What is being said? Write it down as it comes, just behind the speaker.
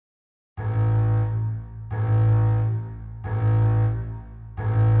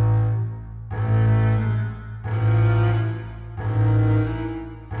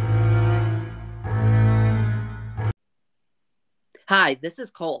Hi, this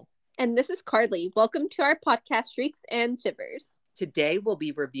is Cole. And this is Carly. Welcome to our podcast, Shrieks and Shivers. Today we'll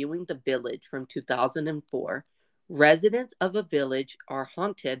be reviewing The Village from 2004. Residents of a village are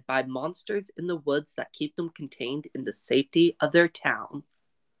haunted by monsters in the woods that keep them contained in the safety of their town.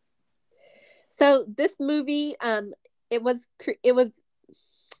 So this movie, it was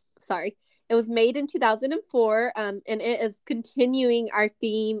sorry, it was made in 2004, and it is continuing our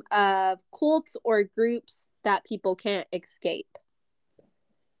theme of cults or groups that people can't escape.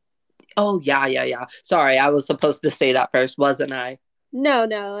 Oh, yeah. Sorry, I was supposed to say that first, wasn't I? No,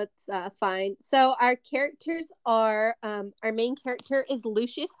 it's fine. So our characters are, our main character is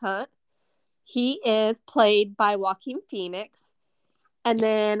Lucius Hunt. He is played by Joaquin Phoenix. And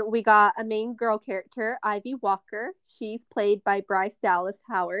then we got a main girl character, Ivy Walker. She's played by Bryce Dallas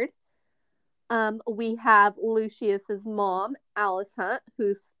Howard. We have Lucius's mom, Alice Hunt,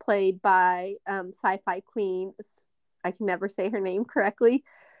 who's played by sci-fi queen. I can never say her name correctly.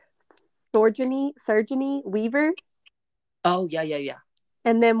 Surgeony Weaver. Oh, yeah.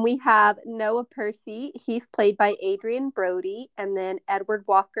 And then we have Noah Percy. He's played by Adrian Brody. And then Edward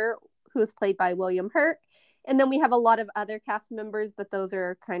Walker, who is played by William Hurt. And then we have a lot of other cast members, but those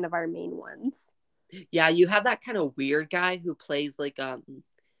are kind of our main ones. Yeah, you have that kind of weird guy who plays like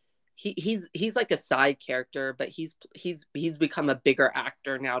he's like a side character, but he's become a bigger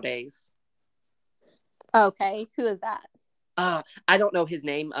actor nowadays. Okay, who is that? I don't know his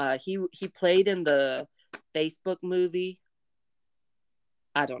name. He played in the Facebook movie.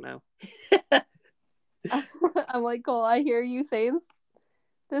 I don't know. I'm like, Cole, I hear you saying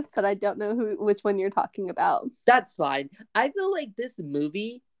this, but I don't know which one you're talking about. That's fine. I feel like this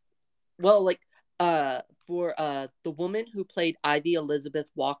movie, well, like for the woman who played Ivy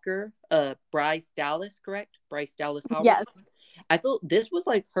Elizabeth Walker, Bryce Dallas, correct? Bryce Dallas Howard. Yes. I feel this was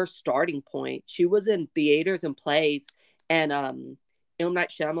like her starting point. She was in theaters and plays, and M.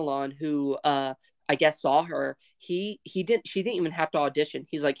 Night Shyamalan, who I guess saw her, she didn't even have to audition.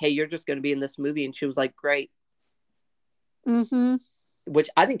 He's like, hey, you're just going to be in this movie, and she was like, great. Mm-hmm. Which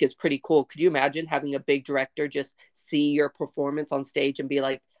I think is pretty cool. Could you imagine having a big director just see your performance on stage and be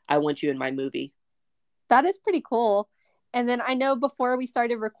like, I want you in my movie? That is pretty cool. And then I know before we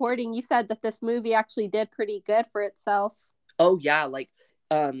started recording, you said that this movie actually did pretty good for itself. Oh yeah, like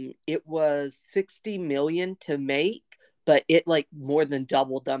it was 60 million to make, but it like more than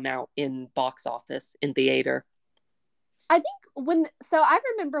doubled the amount in box office in theater. I think I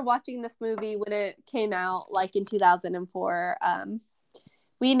remember watching this movie when it came out like in 2004.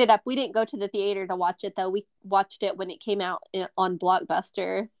 We didn't go to the theater to watch it though. We watched it when it came out on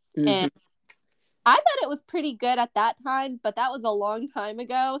Blockbuster. Mm-hmm. And I thought it was pretty good at that time, but that was a long time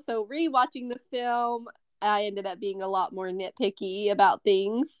ago. So rewatching this film, I ended up being a lot more nitpicky about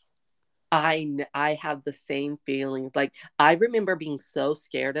things. I have the same feeling. Like I remember being so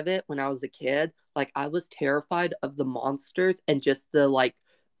scared of it when I was a kid. Like I was terrified of the monsters and just the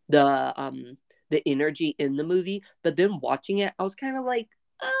energy in the movie. But then watching it, I was kind of like,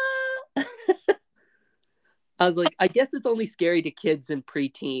 I was like, I guess it's only scary to kids and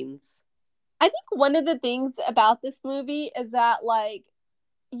preteens. I think one of the things about this movie is that, like,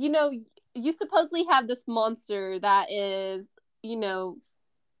 you supposedly have this monster that is,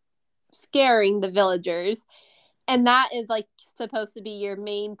 scaring the villagers. And that is, like, supposed to be your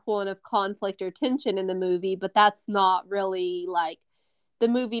main point of conflict or tension in the movie. But that's not really, like, the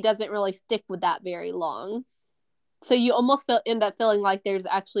movie doesn't really stick with that very long. So you almost end up feeling like there's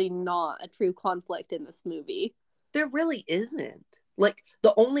actually not a true conflict in this movie. There really isn't. Like,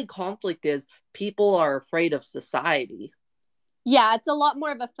 the only conflict is people are afraid of society. Yeah, it's a lot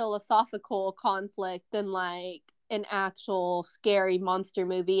more of a philosophical conflict than, like, an actual scary monster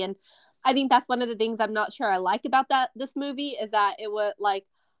movie. And I think that's one of the things I'm not sure I like about this movie is that it would, like,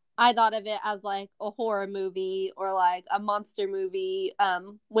 I thought of it as, like, a horror movie or, like, a monster movie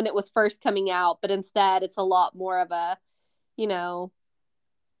when it was first coming out. But instead, it's a lot more of a,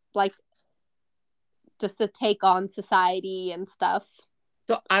 like, just a take on society and stuff.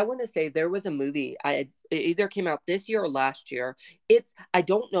 So I want to say there was a movie it either came out this year or last year. I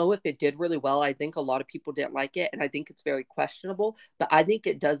don't know if it did really well. I think a lot of people didn't like it, and I think it's very questionable. But I think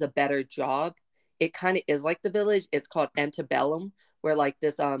it does a better job. It kind of is like The Village. It's called Antebellum, where like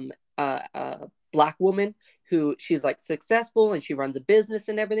this black woman who she's like successful and she runs a business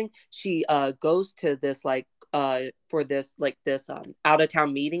and everything. She goes to this like for this out of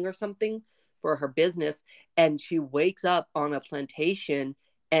town meeting or something for her business, and she wakes up on a plantation,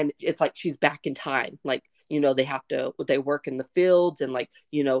 and it's like she's back in time. Like, they work in the fields, and like,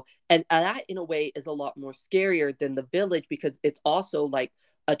 and that in a way is a lot more scarier than The Village, because it's also like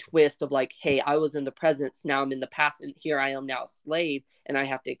a twist of like, hey, I was in the present, now I'm in the past, and here I am now a slave, and I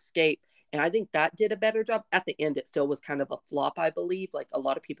have to escape. And I think that did a better job. At the end, it still was kind of a flop, I believe. Like a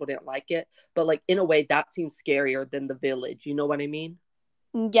lot of people didn't like it, but like in a way, that seems scarier than The Village. You know what I mean?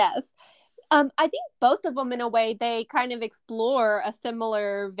 Yes. I think both of them, in a way, they kind of explore a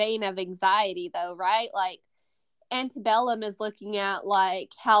similar vein of anxiety, though, right? Like, Antebellum is looking at like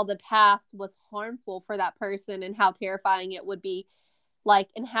how the past was harmful for that person and how terrifying it would be, like,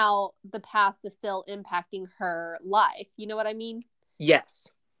 and how the past is still impacting her life. You know what I mean?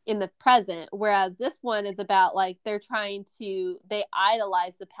 Yes. In the present. Whereas this one is about like they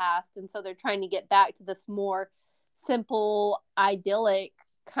idolize the past, and so they're trying to get back to this more simple, idyllic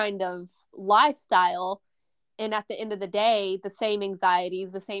kind of lifestyle. And at the end of the day, the same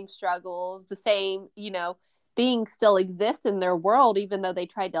anxieties, the same struggles, the same, things still exist in their world, even though they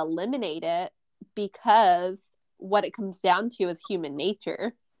tried to eliminate it, because what it comes down to is human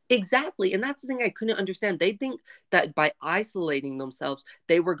nature. Exactly. And that's the thing I couldn't understand. They think that by isolating themselves,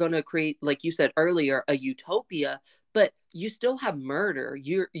 they were going to create, like you said earlier, a utopia, but you still have murder.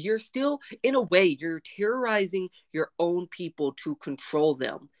 You're still, in a way, you're terrorizing your own people to control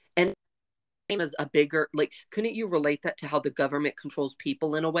them. And as a bigger, like, couldn't you relate that to how the government controls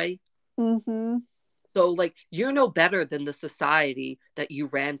people in a way? Mm-hmm. So like you're no better than the society that you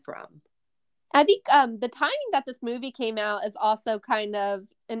ran from. I think the timing that this movie came out is also kind of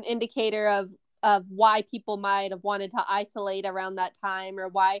an indicator of why people might have wanted to isolate around that time, or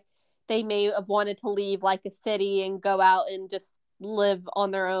why they may have wanted to leave like a city and go out and just live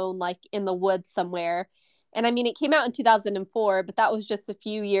on their own, like in the woods somewhere. And I mean, it came out in 2004, but that was just a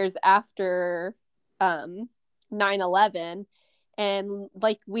few years after um 9/11. And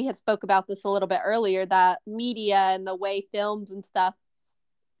like we had spoke about this a little bit earlier, that media and the way the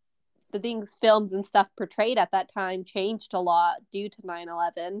things films and stuff portrayed at that time changed a lot due to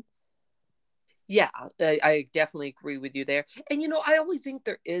 9/11. Yeah, I definitely agree with you there. And I always think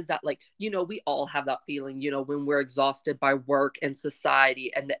there is that, like, we all have that feeling, when we're exhausted by work and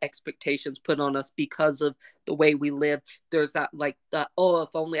society and the expectations put on us because of the way we live. There's that, like, oh, if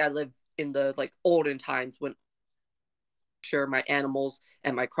only I lived in the like olden times when sure my animals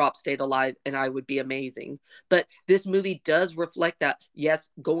and my crops stayed alive and I would be amazing. But this movie does reflect that. Yes,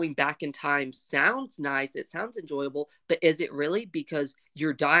 going back in time sounds nice, it sounds enjoyable, but is it really? Because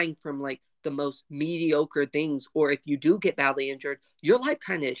you're dying from like the most mediocre things, or if you do get badly injured, your life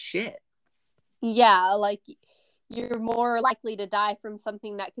kind of is shit. Yeah, like you're more likely to die from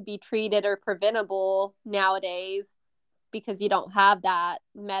something that could be treated or preventable nowadays, because you don't have that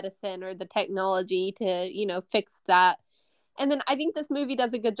medicine or the technology to, fix that. And then I think this movie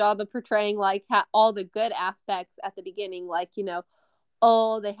does a good job of portraying like all the good aspects at the beginning, like,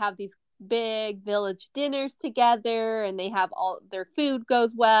 oh, they have these big village dinners together, and they have all their food goes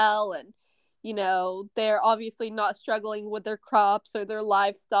well, and they're obviously not struggling with their crops or their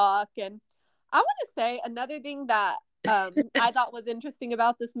livestock. And I want to say another thing that I thought was interesting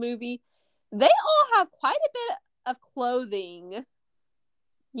about this movie: they all have quite a bit of clothing.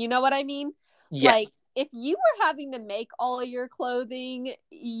 You know what I mean? Yes. Like, if you were having to make all of your clothing,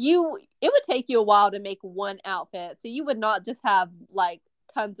 it would take you a while to make one outfit. So you would not just have like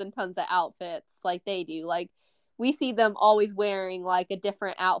tons and tons of outfits like they do. Like, we see them always wearing like a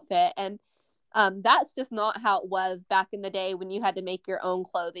different outfit, and that's just not how it was back in the day when you had to make your own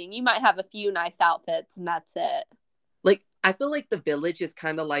clothing. You might have a few nice outfits and that's it. Like I feel like the village is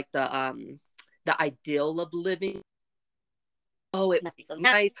kind of like the ideal of living. Oh, it must be so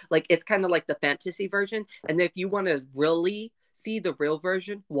nice. Like it's kind of like the fantasy version. And if you want to really see the real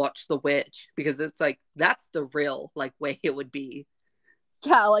version, watch The Witch, because it's like that's the real like way it would be.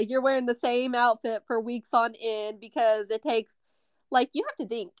 Yeah, like you're wearing the same outfit for weeks on end, because it takes, like, you have to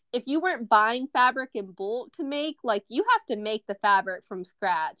think, if you weren't buying fabric in bulk to make, like, you have to make the fabric from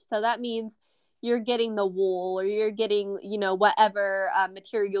scratch. So that means you're getting the wool, or you're getting, whatever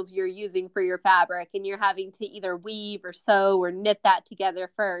materials you're using for your fabric, and you're having to either weave or sew or knit that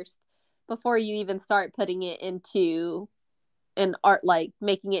together first before you even start putting it into an art, like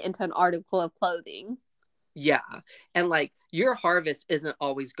making it into an article of clothing. Yeah. And like your harvest isn't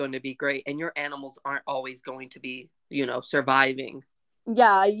always going to be great, and your animals aren't always going to be, surviving.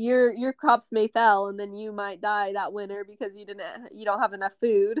 Yeah, your crops may fail, and then you might die that winter because you don't have enough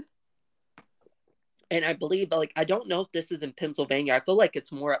food. And I believe, like, I don't know if this is in Pennsylvania. I feel like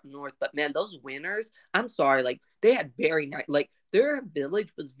it's more up north, but man, those winters, I'm sorry, like, they had very nice, like, their village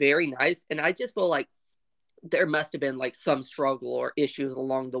was very nice. And I just feel like there must have been, like, some struggle or issues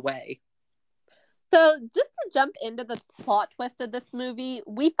along the way. So, just to jump into the plot twist of this movie,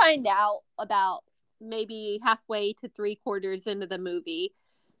 we find out about maybe halfway to three quarters into the movie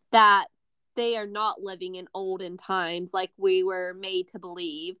that they are not living in olden times like we were made to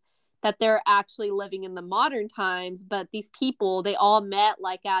believe, that they're actually living in the modern times. But these people, they all met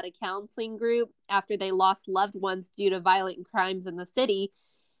like at a counseling group after they lost loved ones due to violent crimes in the city,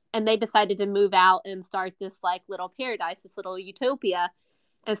 and they decided to move out and start this like little paradise, this little utopia.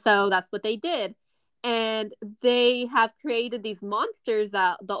 And so that's what they did. And they have created these monsters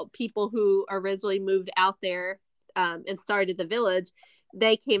that the people who originally moved out there and started the village,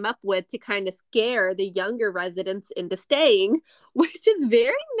 they came up with to kind of scare the younger residents into staying, which is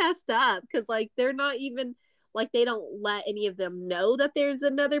very messed up because like they're not even like they don't let any of them know that there's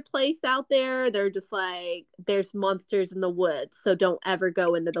another place out there. They're just like, there's monsters in the woods, so don't ever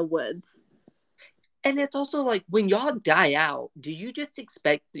go into the woods. And it's also like when y'all die out, do you just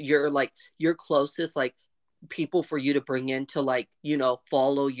expect your closest like people for you to bring in to like,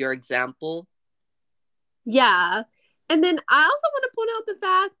 follow your example? Yeah. And then I also want to point out the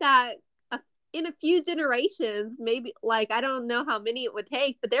fact that in a few generations, maybe like I don't know how many it would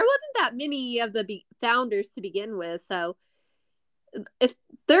take, but there wasn't that many of the founders to begin with. So if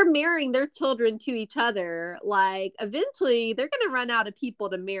they're marrying their children to each other, like eventually they're going to run out of people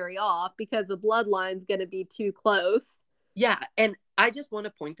to marry off because the bloodline's going to be too close. Yeah, and I just want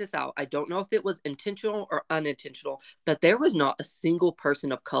to point this out. I don't know if it was intentional or unintentional, but there was not a single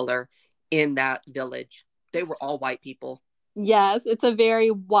person of color in that village. They were all white people. Yes, it's a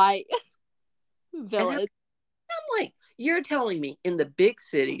very white And village. I'm like, you're telling me in the big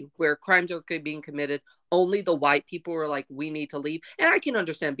city where crimes are being committed, only the white people were like, we need to leave. And I can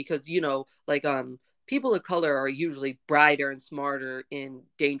understand because, people of color are usually brighter and smarter in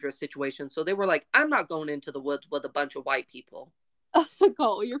dangerous situations. So they were like, I'm not going into the woods with a bunch of white people.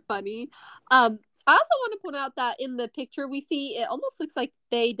 Cole, you're funny. I also want to point out that in the picture we see, it almost looks like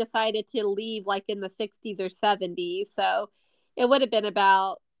they decided to leave like in the 60s or 70s. So it would have been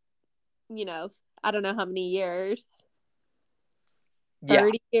about, you know, I don't know how many years, Yeah.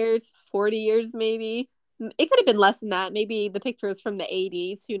 30 years, 40 years, maybe. It could have been less than that. Maybe the picture is from the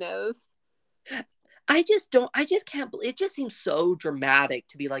 80s. Who knows? I just can't believe it. Just seems so dramatic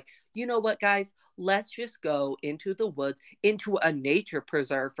to be like, you know what, guys, let's just go into the woods, into a nature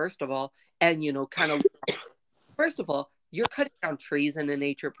preserve, first of all, and, kind of, first of all, you're cutting down trees in a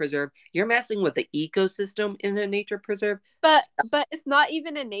nature preserve. You're messing with the ecosystem in a nature preserve. But it's not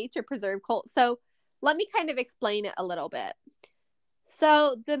even a nature preserve, Colt. So let me kind of explain it a little bit.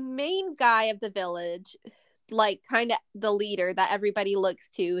 So the main guy of the village, like kind of the leader that everybody looks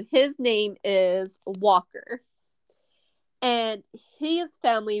to, his name is Walker. And his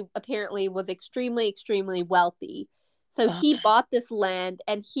family apparently was extremely, extremely wealthy. So Uh, he bought this land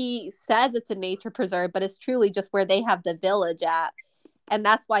and he says it's a nature preserve, but it's truly just where they have the village at. And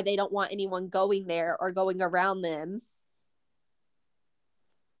that's why they don't want anyone going there or going around them.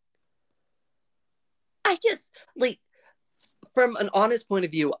 I just like from an honest point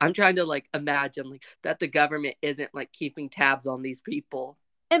of view, I'm trying to like imagine like that the government isn't like keeping tabs on these people.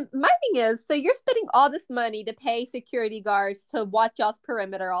 And my thing is, so you're spending all this money to pay security guards to watch y'all's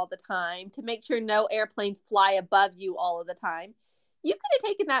perimeter all the time, to make sure no airplanes fly above you all of the time. You could have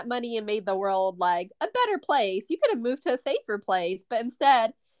taken that money and made the world like a better place. You could have moved to a safer place, but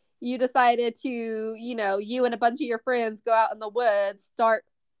instead, you decided to, you and a bunch of your friends go out in the woods, start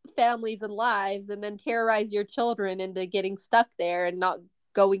families and lives, and then terrorize your children into getting stuck there and not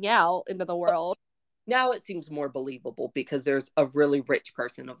going out into the world. Now it seems more believable because there's a really rich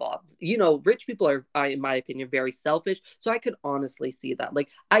person involved. Rich people are, in my opinion, very selfish. So I could honestly see that. Like,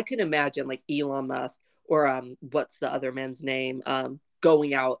 I could imagine like Elon Musk or what's the other man's name,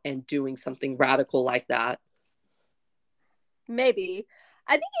 going out and doing something radical like that. Maybe.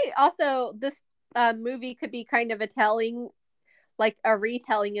 I think it also this movie could be kind of a telling, like a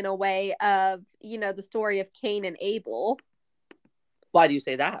retelling in a way of the story of Cain and Abel, Why do you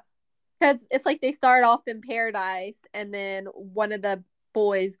say that? because it's like they start off in paradise, and then one of the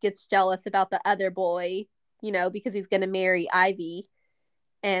boys gets jealous about the other boy, because he's going to marry Ivy,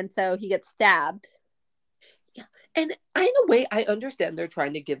 and so he gets stabbed. Yeah. And in a way, I understand they're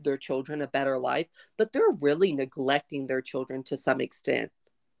trying to give their children a better life, but they're really neglecting their children to some extent.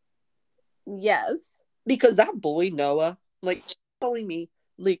 Yes. Because that boy, Noah, like, telling me,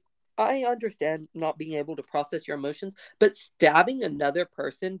 like, I understand not being able to process your emotions, but stabbing another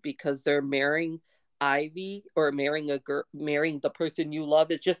person because they're marrying Ivy or marrying the person you love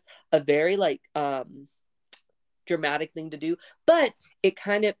is just a very like dramatic thing to do. But it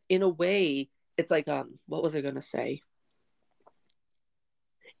kind of, in a way, it's like what was I gonna say?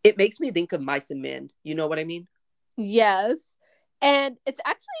 It makes me think of Mice and Men. You know what I mean? Yes. And it's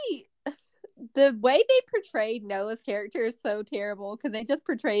actually the way they portrayed Noah's character is so terrible because they just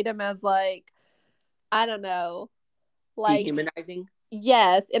portrayed him as like, I don't know, like, Dehumanizing.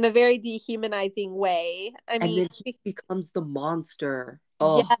 yes, in a very dehumanizing way. I And mean, then he becomes the monster.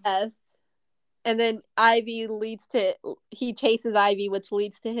 Oh, yes. And then he chases Ivy, which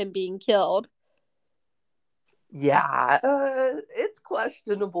leads to him being killed. yeah. It's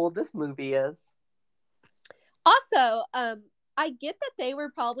questionable. This movie is. Also, I get that they were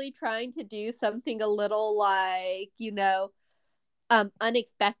probably trying to do something a little like,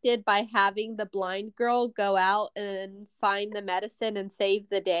 unexpected by having the blind girl go out and find the medicine and save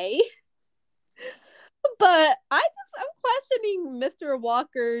the day. But I'm questioning Mr.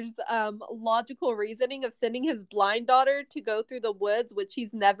 Walker's logical reasoning of sending his blind daughter to go through the woods, which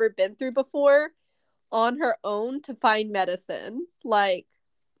she's never been through before, on her own to find medicine. Like,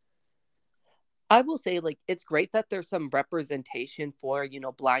 I will say, like, it's great that there's some representation for,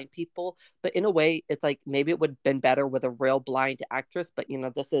 blind people, but in a way, it's like maybe it would have been better with a real blind actress, but,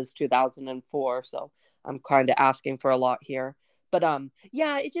 this is 2004, so I'm kind of asking for a lot here. But,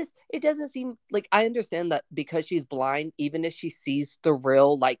 yeah, it doesn't seem like I understand that because she's blind, even if she sees the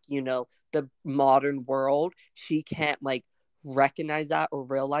real, like, the modern world, she can't, like, recognize that or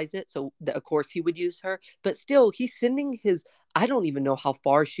realize it. So, of course, he would use her, but still, he's sending his I don't even know how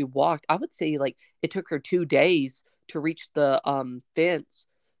far she walked. I would say like it took her 2 days to reach the fence.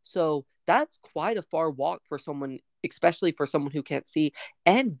 So that's quite a far walk for someone, especially for someone who can't see,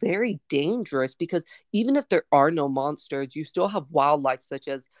 and very dangerous because even if there are no monsters, you still have wildlife such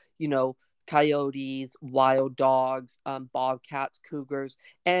as, coyotes, wild dogs, bobcats, cougars,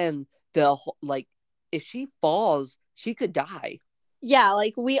 and like if she falls, she could die. yeah,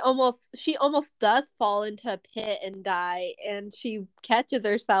 like she almost does fall into a pit and die, and she catches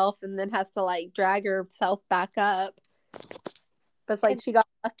herself and then has to like drag herself back up. But it's like And she got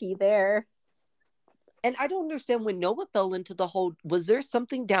lucky there. And I don't understand when Noah fell into the hole. Was there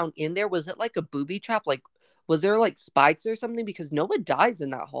something down in there? Was it like a booby trap? Like, was there like spikes or something? Because Noah dies in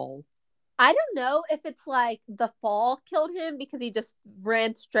that hole. I don't know if it's like the fall killed him because he just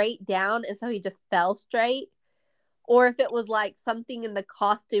ran straight down and so he just fell straight, or if it was like something in the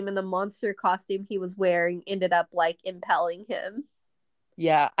costume and the monster costume he was wearing ended up like impelling him.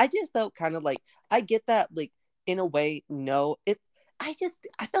 Yeah, I just felt kind of like I get that. Like in a way, no. I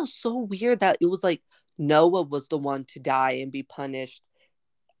felt so weird that it was like Noah was the one to die and be punished.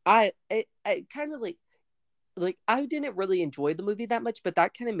 I kind of like I didn't really enjoy the movie that much, but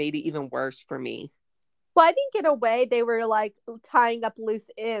that kind of made it even worse for me. Well, I think in a way they were like tying up loose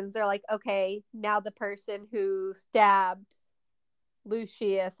ends. They're like, okay, now the person who stabbed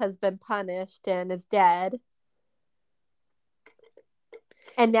Lucius has been punished and is dead.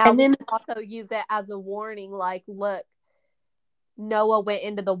 And now And we then can also use it as a warning like, look, Noah went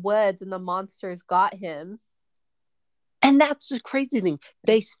into the woods and the monsters got him. And that's the crazy thing.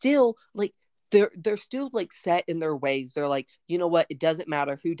 They still like they're still like set in their ways. They're like, you know what? It doesn't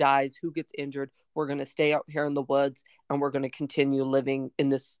matter who dies, who gets injured. We're gonna stay out here in the woods and we're gonna continue living in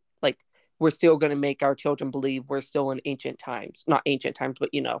this like we're still gonna make our children believe we're still in ancient times. Not ancient times, but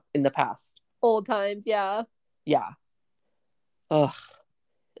in the past. Old times, yeah. Yeah. Ugh.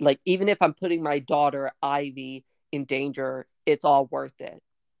 Like even if I'm putting my daughter Ivy in danger, it's all worth it.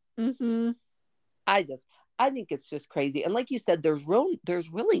 Mm-hmm. I just I think it's just crazy. And like you said, there's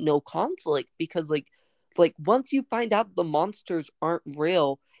really no conflict because like once you find out the monsters aren't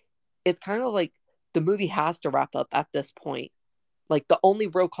real, it's kind of like the movie has to wrap up at this point. Like the only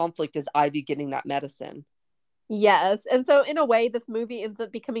real conflict is Ivy getting that medicine. Yes. And so in a way this movie ends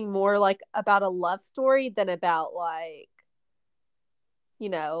up becoming more like about a love story than about like, you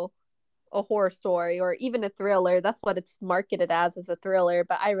know, a horror story or even a thriller. That's what it's marketed as a thriller,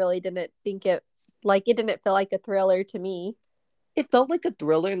 but I really didn't think it didn't feel like a thriller to me. It felt like a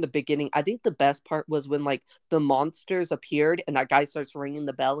thriller in the beginning. I think the best part was when like the monsters appeared and that guy starts ringing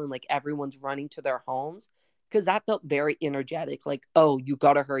the bell and like everyone's running to their homes because that felt very energetic. Like, oh, you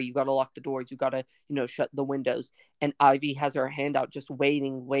gotta hurry, you gotta lock the doors, you gotta shut the windows. And Ivy has her hand out, just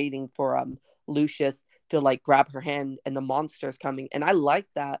waiting for Lucius to like grab her hand, and the monster's coming. And I like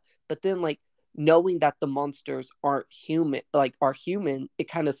that, but then like knowing that the monsters aren't human, like are human, it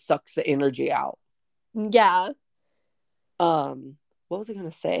kind of sucks the energy out. Yeah. um what was I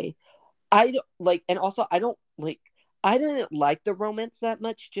gonna say? I don't like, and also I don't like, I didn't like the romance that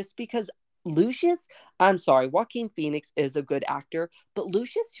much just because Lucius, I'm sorry, Joaquin Phoenix is a good actor, but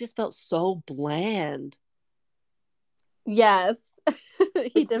Lucius just felt so bland. Yes.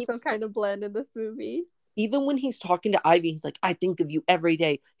 He Like did feel kind of bland in this movie. even when he's talking to Ivy, he's like, I think of you every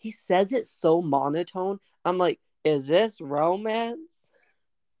day. He says it so monotone. I'm like, is this romance?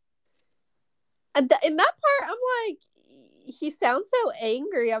 And in that part, I'm like, he sounds so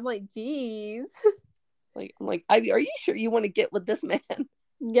angry. I'm like, geez. Like, I'm like, Ivy, are you sure you want to get with this man?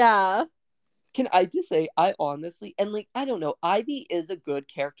 Yeah. Can I just say, I honestly, and like, I don't know, Ivy is a good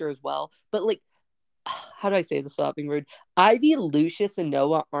character as well, but like, how do I say this without being rude? Ivy, Lucius, and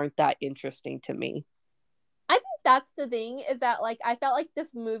Noah aren't that interesting to me. I think that's the thing is that like I felt like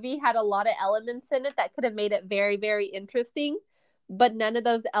this movie had a lot of elements in it that could have made it very, very interesting, but none of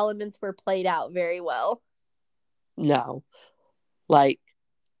those elements were played out very well. No. Like,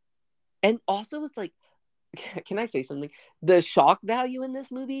 and also it's like, can I say something? The shock value in this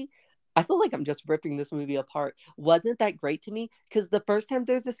movie, I feel like I'm just ripping this movie apart. Wasn't that great to me? Because the first time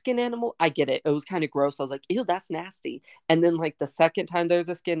there's a skin animal, I get it. It was kind of gross. I was like, ew, that's nasty. And then like the second time there's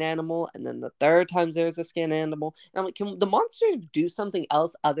a skin animal, and then the third time there's a skin animal. And I'm like, can the monsters do something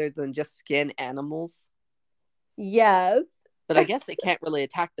else other than just skin animals? Yes. But I guess they can't really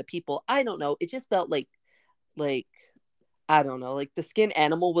attack the people. I don't know. It just felt like I don't know, like the skin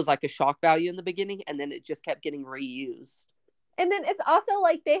animal was like a shock value in the beginning, and then it just kept getting reused. And then it's also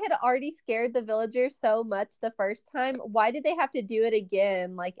like they had already scared the villagers so much the first time. Why did they have to do it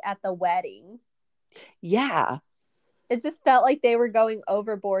again, like at the wedding? Yeah. It just felt like they were going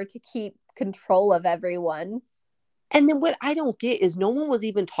overboard to keep control of everyone. And then what I don't get is no one was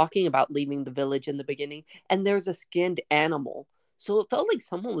even talking about leaving the village in the beginning, and there's a skinned animal. So it felt like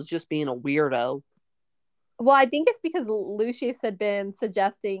someone was just being a weirdo. Well, I think it's because Lucius had been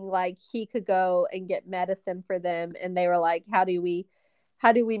suggesting like he could go and get medicine for them, and they were like, how do we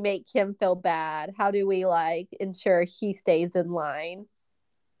make him feel bad? How do we like ensure he stays in line?"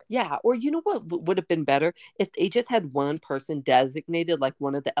 Yeah, or you know what would have been better if they just had one person designated, like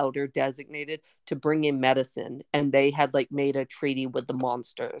one of the elder designated to bring in medicine, and they had like made a treaty with the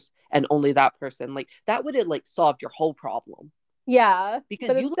monsters, and only that person, like that would have like solved your whole problem Yeah, because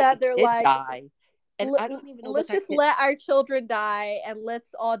but you let instead a they're kid like, die, and I don't even know what let's that just kid. let our children die and let's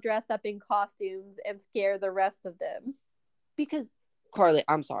all dress up in costumes and scare the rest of them. Because Carly,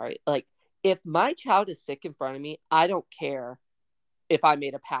 I'm sorry, like if my child is sick in front of me, I don't care if I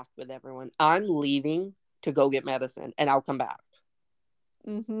made a pact with everyone. I'm leaving to go get medicine, and I'll come back.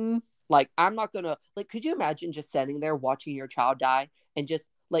 Mm-hmm. Like I'm not gonna like. Could you imagine just sitting there watching your child die and just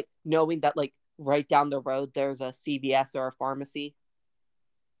like knowing that like right down the road there's a CVS or a pharmacy,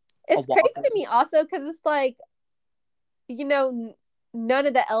 a It's crazy to me Walgreens? also because it's like, you know, none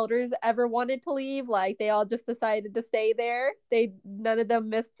of the elders ever wanted to leave. Like they all just decided to stay there. They none of them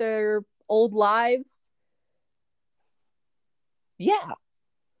missed their old lives. Yeah,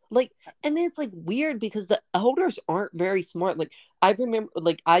 like, and then it's like weird because the elders aren't very smart. Like I remember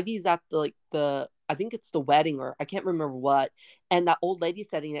like Ivy's at the I think it's the wedding or I can't remember what, and that old lady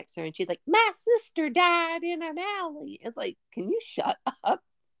sitting next to her and she's like, my sister died in an alley. It's like, can you shut up?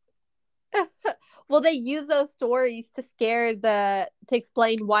 Well, they use those stories to scare the to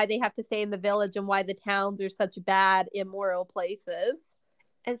explain why they have to stay in the village and why the towns are such bad, immoral places.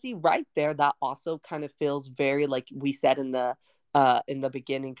 And see, right there, that also kind of feels very like we said in the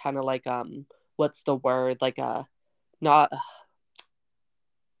beginning, kind of like what's the word? Like not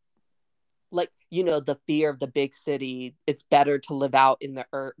like the fear of the big city. It's better to live out in the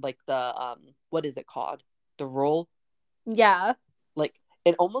earth, like the what is it called? The rural. Yeah. Like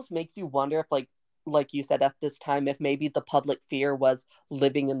it almost makes you wonder if like you said at this time, if maybe the public fear was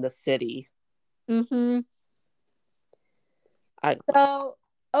living in the city. Mm-hmm. I don't know. So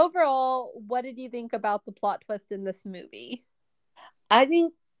overall, what did you think about the plot twist in this movie? I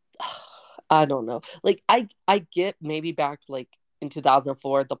think I don't know. Like I get maybe back like in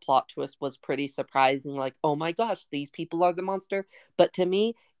 2004 the plot twist was pretty surprising, like oh my gosh, these people are the monster, but to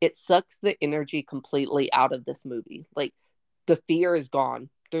me it sucks the energy completely out of this movie. Like the fear is gone.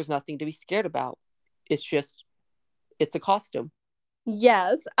 There's nothing to be scared about. It's just it's a costume.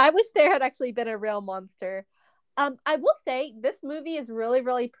 Yes, I wish there had actually been a real monster. I will say this movie is really,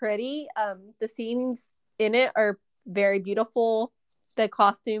 really pretty. The scenes in it are very beautiful. The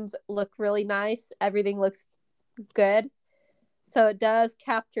costumes look really nice. Everything looks good. So it does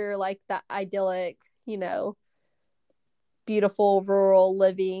capture like the idyllic, you know, beautiful rural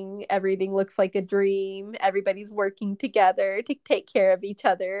living. Everything looks like a dream. Everybody's working together to take care of each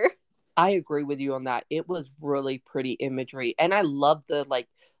other. I agree with you on that. It was really pretty imagery, and I love the like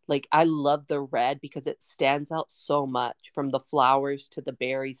I love the red because it stands out so much, from the flowers to the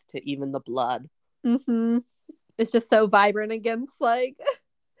berries to even the blood. Mm-hmm. It's just so vibrant against like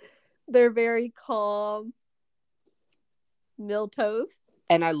they're very calm. Miltos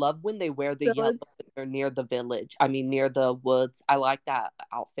And I love when they wear the yellow village. when they're near the village. I mean, near the woods. I like that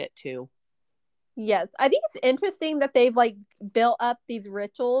outfit too. Yes, I think it's interesting that they've like built up these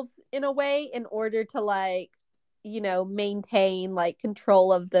rituals in a way in order to like, maintain like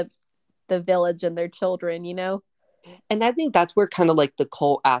control of the village and their children, you know? And I think that's where kind of like the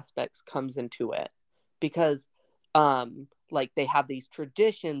cult aspects comes into it, because like they have these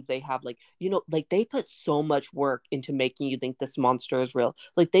traditions, they have like, like they put so much work into making you think this monster is real.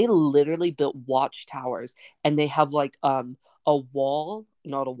 Like they literally built watchtowers, and they have like a wall,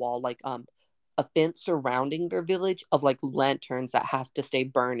 not a wall, like a fence surrounding their village of like lanterns that have to stay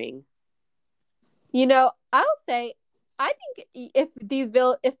burning. I'll say I think if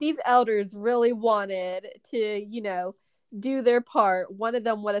these elders really wanted to, do their part, one of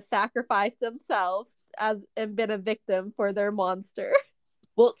them would have sacrificed themselves as and been a victim for their monster.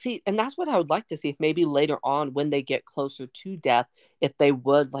 Well, see, and that's what I would like to see, if maybe later on when they get closer to death, if they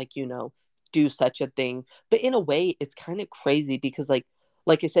would like, do such a thing. But in a way, it's kind of crazy because like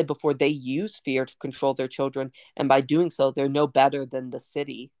I said before, they use fear to control their children, and by doing so, they're no better than the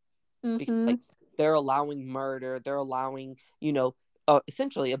city, because Mm-hmm. like they're allowing murder, they're allowing,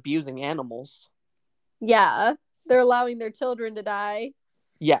 essentially abusing animals. Yeah, they're allowing their children to die,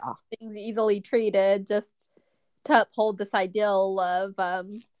 Yeah. things easily treated, just to uphold this ideal of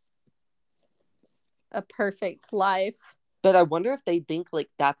a perfect life. But I wonder if they think like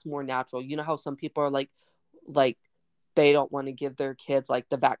that's more natural. You know how some people are like they don't want to give their kids like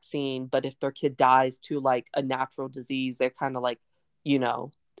the vaccine, but if their kid dies to like a natural disease, they're kind of like, you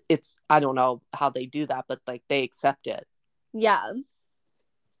know, it's, I don't know how they do that, but like they accept it. Yeah.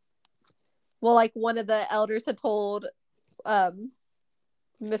 Well, like one of the elders had told um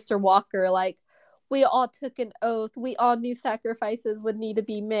Mr. Walker, like, we all took an oath. We all knew sacrifices would need to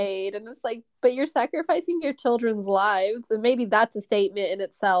be made. And it's like, but you're sacrificing your children's lives. And maybe that's a statement in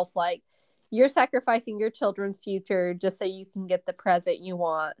itself. Like, you're sacrificing your children's future just so you can get the present you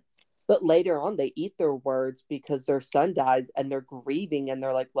want. But later on, they eat their words because their son dies and they're grieving, and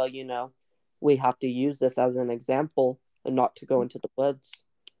they're like, well, we have to use this as an example and not to go into the woods,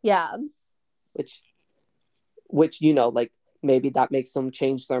 Yeah. which, like maybe that makes them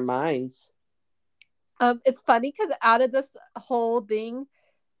change their minds. It's funny because out of this whole thing,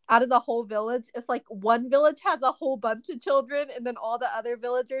 out of the whole village, it's like one village has a whole bunch of children, and then all the other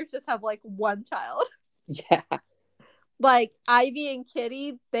villagers just have like one child. Yeah. Like Ivy and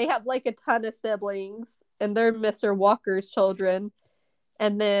Kitty, they have like a ton of siblings, and they're Mr. Walker's children.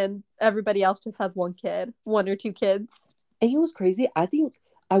 And then everybody else just has one kid, one or two kids. And it was crazy. I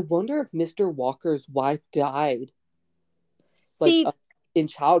wonder if Mr. Walker's wife died like See, in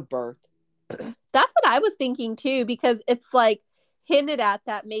childbirth. that's what I was thinking too, because it's like hinted at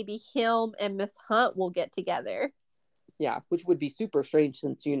that maybe him and Miss Hunt will get together. Yeah, which would be super strange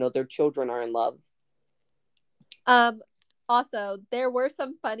since their children are in love. Um, Also, there were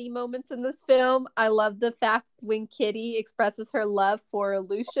some funny moments in this film. I love the fact when Kitty expresses her love for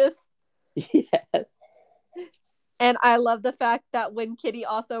Lucius. Yes. And I love the fact that when Kitty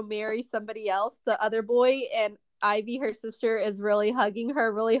also marries somebody else, the other boy, and Ivy, her sister, is really hugging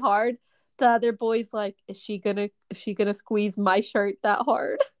her really hard. The other boy's like, is she gonna squeeze my shirt that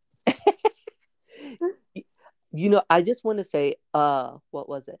hard? I just want to say, what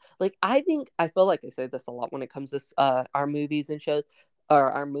was it? Like, I feel like I say this a lot when it comes to our movies and shows,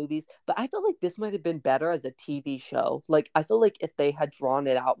 or our movies, but I feel like this might have been better as a TV show. Like, I feel like if they had drawn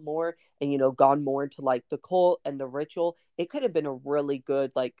it out more and gone more into like the cult and the ritual, it could have been a really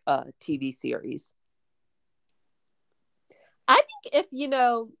good like TV series. I think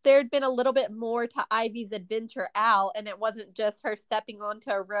if, there'd been a little bit more to Ivy's adventure out and it wasn't just her stepping onto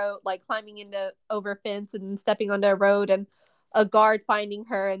a road, like climbing into over fence and stepping onto a road and a guard finding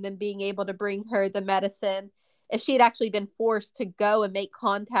her and then being able to bring her the medicine. If she had actually been forced to go and make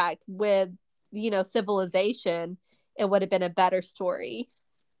contact with, civilization, it would have been a better story.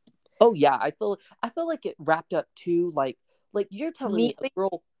 Oh yeah, I feel like it wrapped up too like you're telling me a Neatly.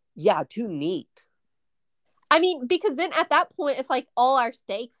 girl, yeah, too neat. I mean, because then at that point, it's like all our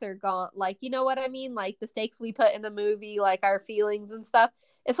stakes are gone. Like, you know what I mean? Like the stakes we put in the movie, like our feelings and stuff.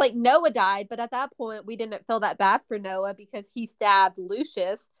 It's like Noah died, but at that point, we didn't feel that bad for Noah because he stabbed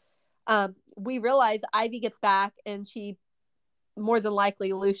Lucius. We realize Ivy gets back and she more than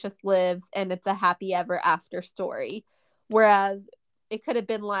likely Lucius lives and it's a happy ever after story. Whereas it could have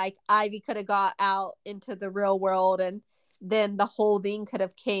been like Ivy could have got out into the real world and then the whole thing could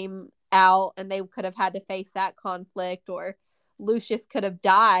have came out and they could have had to face that conflict, or Lucius could have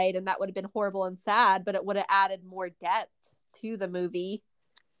died and that would have been horrible and sad, but it would have added more depth to the movie.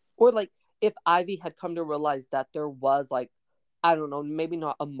 Or like if Ivy had come to realize that there was like, I don't know, maybe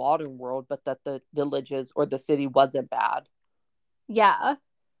not a modern world, but that the villages or the city wasn't bad. Yeah.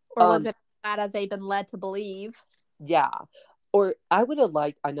 Or was Um, it bad as they've been led to believe. Yeah. Or I would have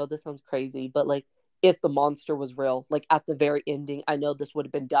liked, I know this sounds crazy, but like if the monster was real, like at the very ending, I know this would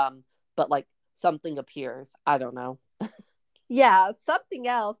have been dumb, but like something appears. I don't know. Yeah, something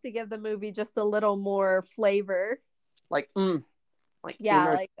else to give the movie just a little more flavor. Like, like Yeah,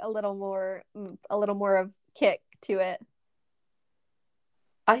 inner. like a little more of kick to it.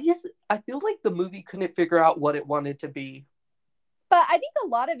 I feel like the movie couldn't figure out what it wanted to be. But I think a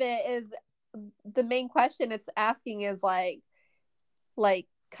lot of it is the main question it's asking is like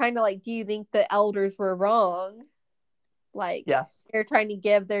kind of like, do you think the elders were wrong? Like Yes. they're trying to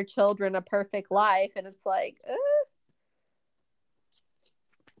give their children a perfect life, and it's like,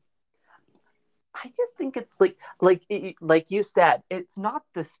 I just think it's like you said, it's not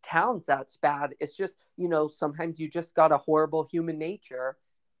this town's that's bad. It's just, sometimes you just got a horrible human nature.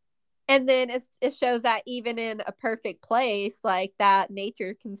 and then it shows that even in a perfect place, like that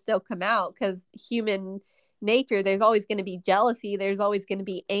nature can still come out because human nature, there's always going to be jealousy, there's always going to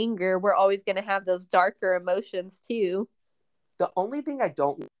be anger, we're always going to have those darker emotions too. The only thing I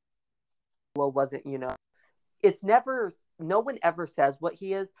don't well wasn't, it's never no one ever says what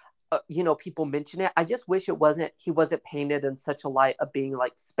he is. People mention it. I just wish he wasn't painted in such a light of being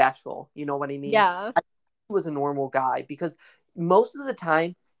like special. You know what I mean? Yeah. He was a normal guy because most of the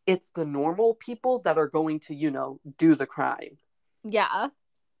time it's the normal people that are going to, do the crime. Yeah.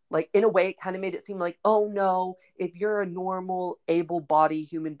 Like in a way, it kind of made it seem like, oh no, if you're a normal, able-bodied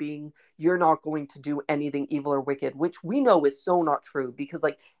human being, you're not going to do anything evil or wicked, which we know is so not true because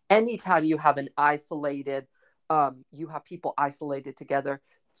like anytime you have people isolated together,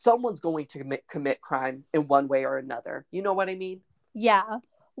 someone's going to commit crime in one way or another. You know what I mean? Yeah.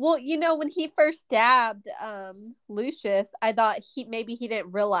 Well, when he first stabbed Lucius, I thought he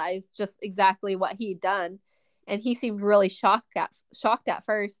didn't realize just exactly what he'd done. And he seemed really shocked at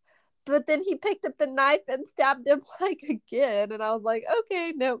first. But then he picked up the knife and stabbed him like again. And I was like,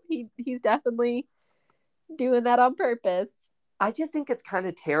 okay, no, he's definitely doing that on purpose. I just think it's kind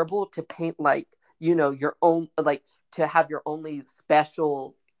of terrible to paint like, your own, like to have your only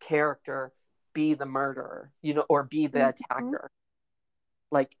special character be the murderer, or be the Mm-hmm. attacker.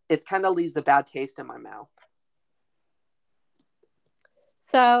 Like it kind of leaves a bad taste in my mouth.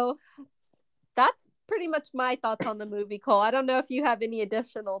 So that's pretty much my thoughts on the movie, Cole. I don't know if you have any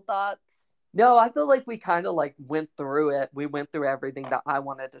additional thoughts. No, I feel like we kind of like went through it. We went through everything that I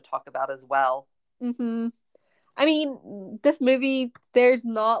wanted to talk about as well. Mm-hmm. I mean, this movie, there's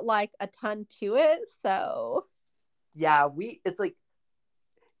not like a ton to it, so. Yeah, it's like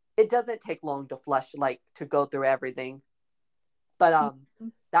it doesn't take long to to go through everything. But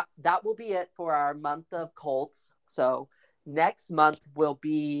Mm-hmm. that will be it for our month of cults. So next month will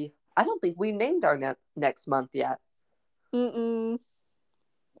be, I don't think we named our next month yet. Mm-mm.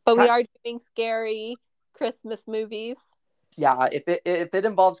 But we are doing scary Christmas movies. Yeah, if it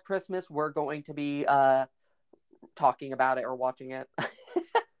involves Christmas, we're going to be talking about it or watching it.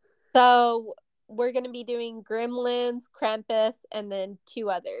 So we're going to be doing Gremlins, Krampus, and then two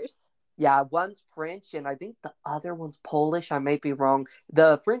others. Yeah, one's French and I think the other one's Polish. I may be wrong.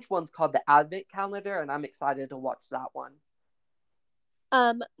 The French one's called the Advent Calendar, and I'm excited to watch that one.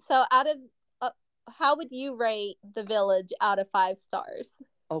 So out of how would you rate The Village out of 5 stars?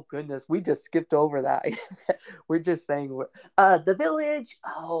 Oh goodness, we just skipped over that. We're just saying The Village.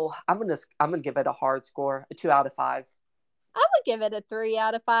 Oh, I'm gonna give it a hard score, a 2 out of 5. I would give it a 3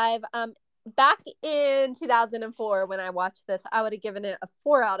 out of 5. Back in 2004 when I watched this, I would have given it a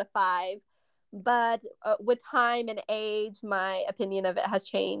 4 out of 5. But with time and age, my opinion of it has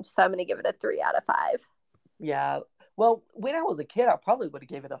changed, so I'm going to give it a 3 out of 5. Yeah. Well, when I was a kid, I probably would have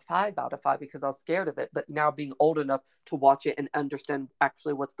gave it a 5 out of 5 because I was scared of it. But now being old enough to watch it and understand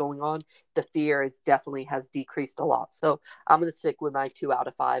actually what's going on, the fear is definitely has decreased a lot. So I'm gonna stick with my 2 out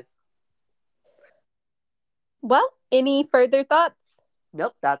of 5. Well, any further thoughts?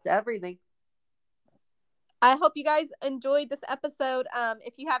 Nope, that's everything. I hope you guys enjoyed this episode.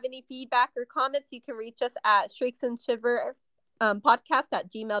 If you have any feedback or comments, you can reach us at shrieks and shiver podcast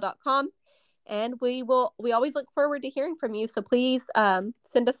at gmail.com. And we always look forward to hearing from you. So please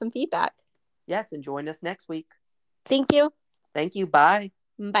send us some feedback. Yes, and join us next week. Thank you. Thank you. Bye.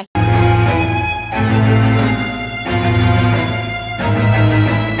 Bye.